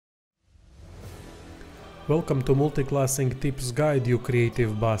Welcome to Multiclassing Tips Guide, you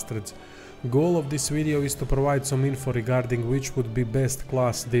creative bastards. Goal of this video is to provide some info regarding which would be best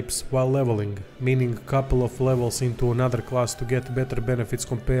class dips while leveling, meaning a couple of levels into another class to get better benefits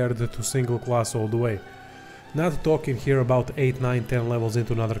compared to single class all the way. Not talking here about 8, 9, 10 levels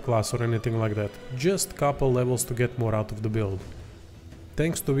into another class or anything like that, just couple levels to get more out of the build.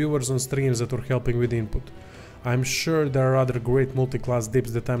 Thanks to viewers on streams that were helping with input. I'm sure there are other great multi-class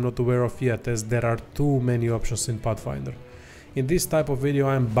dips that I'm not aware of yet, as there are too many options in Pathfinder. In this type of video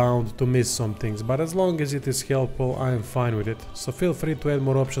I'm bound to miss some things, but as long as it is helpful I am fine with it, so feel free to add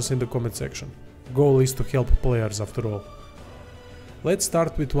more options in the comment section. Goal is to help players after all. Let's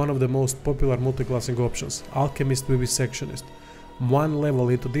start with one of the most popular multi-classing options, Alchemist Vivisectionist. One level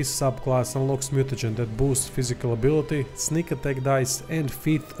into this subclass unlocks mutagen that boosts physical ability, sneak attack dice and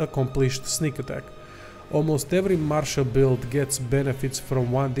feat accomplished sneak attack. Almost every martial build gets benefits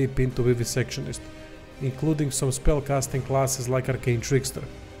from one dip into Vivisectionist, including some spellcasting classes like Arcane Trickster.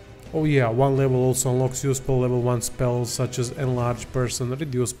 Oh yeah, one level also unlocks useful level 1 spells such as Enlarge Person,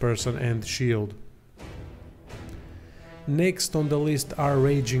 Reduce Person and Shield. Next on the list are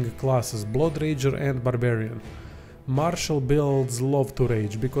raging classes, Blood Rager and Barbarian. Martial builds love to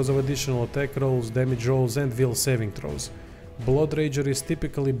rage because of additional attack rolls, damage rolls and will saving throws. Blood Rager is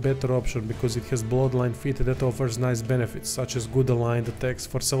typically better option because it has Bloodline feat that offers nice benefits such as good aligned attacks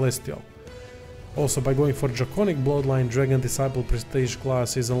for Celestial. Also, by going for Draconic Bloodline, Dragon Disciple Prestige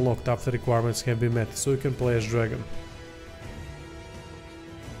class is unlocked after requirements have been met, so you can play as Dragon.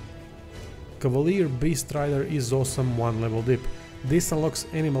 Cavalier Beast Rider is awesome one level dip. This unlocks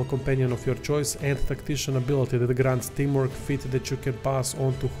Animal Companion of your choice and Tactician ability that grants teamwork feat that you can pass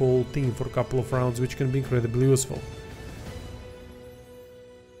on to whole team for a couple of rounds, which can be incredibly useful.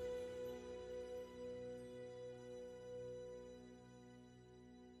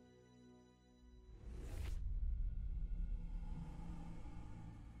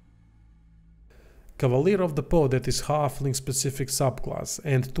 Cavalier of the Paw, that is halfling specific subclass,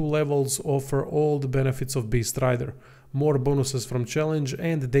 and 2 levels offer all the benefits of Beast Rider. More bonuses from challenge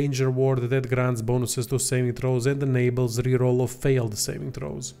and Danger Ward that grants bonuses to saving throws and enables reroll of failed saving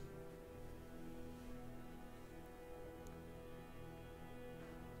throws.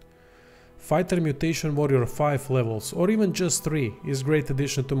 Fighter Mutation Warrior 5 levels, or even just 3, is great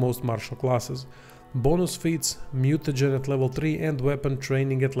addition to most martial classes. Bonus feats, mutagen at level 3 and weapon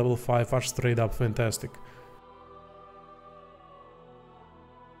training at level 5 are straight up fantastic.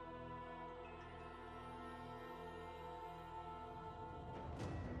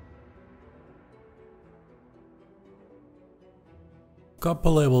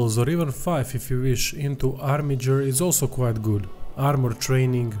 Couple levels or even 5 if you wish into Armiger is also quite good. Armor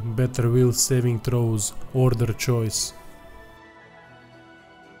training, better will saving throws, order choice.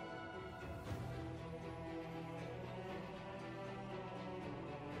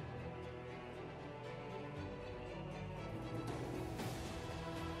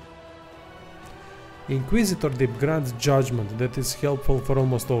 Inquisitor dip grants judgment that is helpful for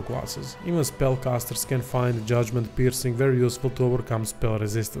almost all classes. Even spellcasters can find judgment piercing very useful to overcome spell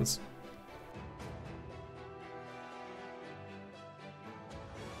resistance.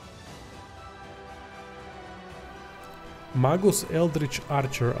 Magus Eldritch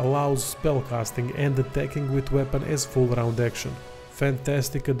Archer allows spellcasting and attacking with weapon as full round action.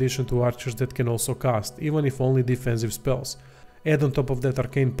 Fantastic addition to archers that can also cast, even if only defensive spells. Add on top of that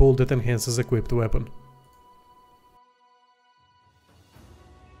Arcane Pull that enhances equipped weapon.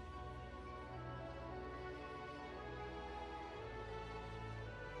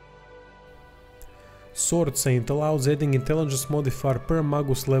 Sword Saint allows adding intelligence modifier per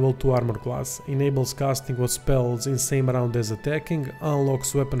Magus level to armor class, enables casting of spells in same round as attacking,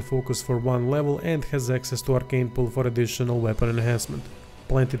 unlocks weapon focus for 1 level and has access to Arcane Pull for additional weapon enhancement.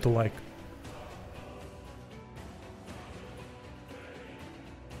 Plenty to like.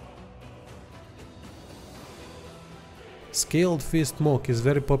 Scaled Fist Monk is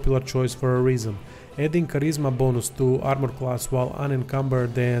very popular choice for a reason. Adding charisma bonus to armor class while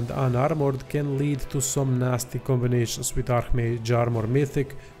unencumbered and unarmored can lead to some nasty combinations with Archmage Armor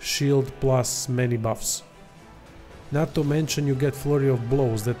Mythic, Shield plus many buffs. Not to mention you get Flurry of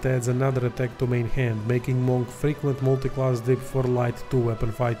Blows that adds another attack to main hand, making Monk frequent multi-class dip for light 2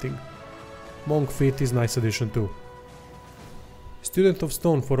 weapon fighting. Monk feat is nice addition too. Student of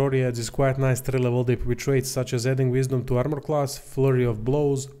Stone for Oreads is quite nice 3 level dip with traits such as adding wisdom to armor class, flurry of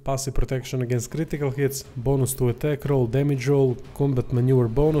blows, passive protection against critical hits, bonus to attack roll, damage roll, combat maneuver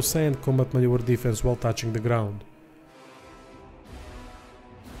bonus and combat maneuver defense while touching the ground.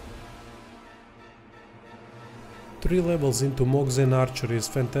 3 levels into Mogzen Archery is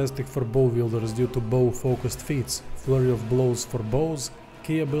fantastic for bow wielders due to bow focused feats, flurry of blows for bows,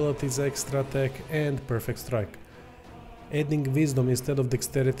 key abilities extra attack and perfect strike. Adding wisdom instead of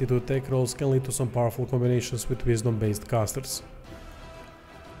dexterity to attack rolls can lead to some powerful combinations with wisdom based casters.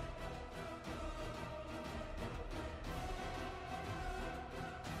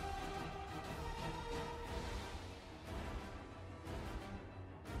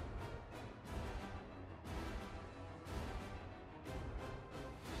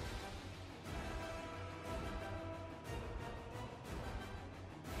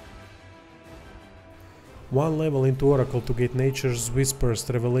 One level into Oracle to get Nature's Whisper's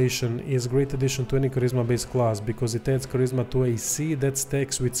Revelation is a great addition to any charisma based class because it adds charisma to AC that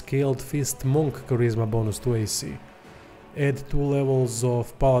stacks with Scaled Fist Monk charisma bonus to AC. Add 2 levels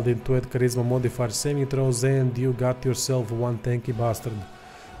of Paladin to add charisma modifier saving throws and you got yourself one tanky bastard.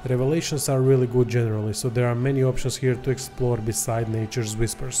 Revelations are really good generally, so there are many options here to explore beside Nature's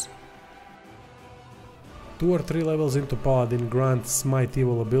Whispers. 2 or 3 levels into Paladin grant Smite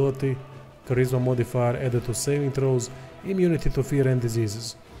Evil ability, charisma modifier added to saving throws, immunity to fear and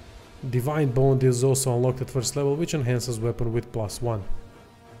diseases. Divine Bond is also unlocked at first level, which enhances weapon with +1.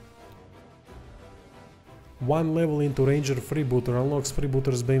 1 level into Ranger Freebooter unlocks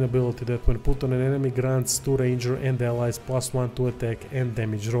Freebooter's Bane ability that when put on an enemy grants to Ranger and allies +1 to attack and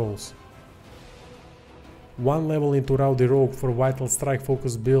damage rolls. 1 level into Rowdy Rogue for Vital Strike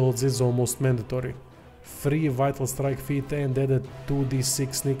focused builds is almost mandatory. Free Vital Strike feat and added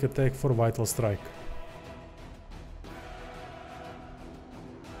 2d6 sneak attack for Vital Strike.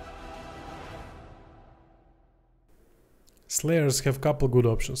 Slayers have couple good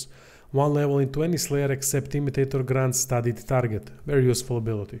options. 1 level into any Slayer except Imitator grants Studied Target, very useful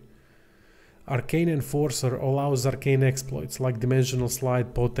ability. Arcane Enforcer allows arcane exploits like Dimensional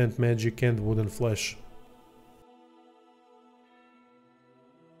Slide, Potent Magic and Wooden Flesh.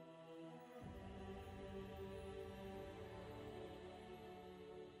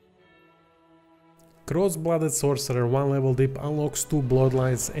 Cross-Blooded Sorcerer 1 level dip unlocks 2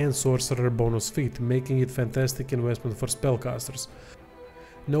 Bloodlines and Sorcerer bonus feat, making it fantastic investment for spellcasters.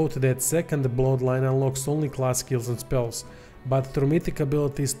 Note that 2nd Bloodline unlocks only class skills and spells, but through mythic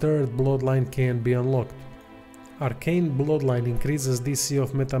abilities 3rd Bloodline can be unlocked. Arcane Bloodline increases DC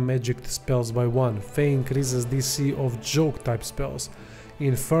of meta magic spells by 1, Fey increases DC of joke type spells,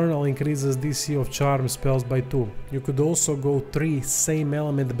 Infernal increases DC of charm spells by 2. You could also go 3 same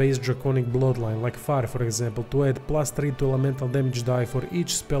element based draconic bloodline like Fire for example to add +3 to elemental damage die for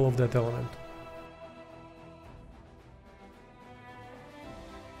each spell of that element.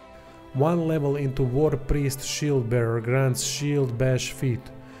 1 level into War Priest Shield Bearer grants Shield Bash feat,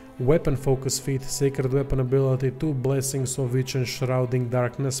 Weapon Focus feat, Sacred Weapon ability, 2 Blessings of Witch and Shrouding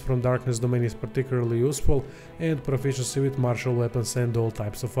Darkness from Darkness Domain is particularly useful, and proficiency with martial weapons and all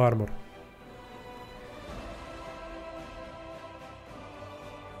types of armor.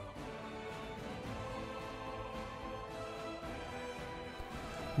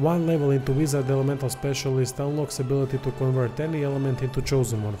 One level into Wizard Elemental Specialist unlocks ability to convert any element into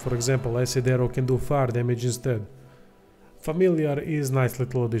chosen one, for example Acid Arrow can do fire damage instead. Familiar is nice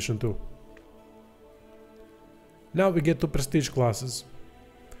little addition too. Now we get to prestige classes.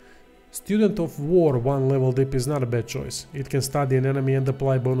 Student of War 1 level dip is not a bad choice. It can study an enemy and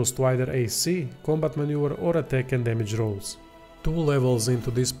apply bonus to either AC, combat maneuver or attack and damage rolls. 2 levels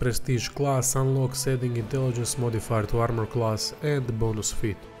into this prestige class unlocks adding intelligence modifier to armor class and bonus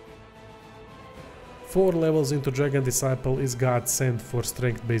feat. 4 levels into Dragon Disciple is godsend for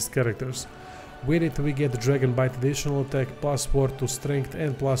strength based characters. With it we get Dragon Bite additional attack, +4 to strength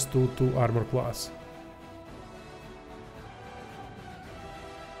and +2 to armor class.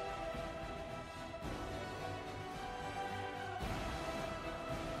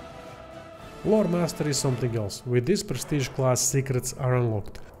 Lore Master is something else. With this prestige class secrets are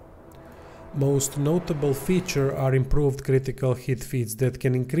unlocked. Most notable feature are improved critical hit feats that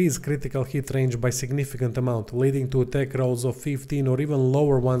can increase critical hit range by significant amount, leading to attack rolls of 15 or even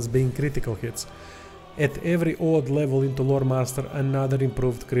lower ones being critical hits. At every odd level into Lore Master, another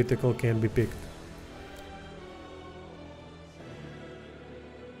improved critical can be picked.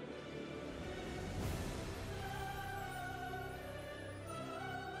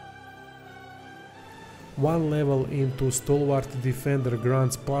 One level into Stalwart Defender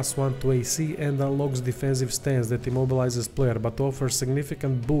grants +1 to AC and unlocks defensive stance that immobilizes player but offers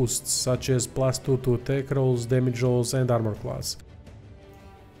significant boosts such as +2 to attack rolls, damage rolls and armor class.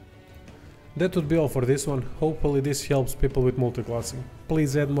 That would be all for this one. Hopefully this helps people with multiclassing.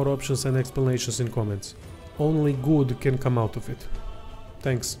 Please add more options and explanations in comments. Only good can come out of it.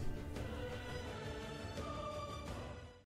 Thanks.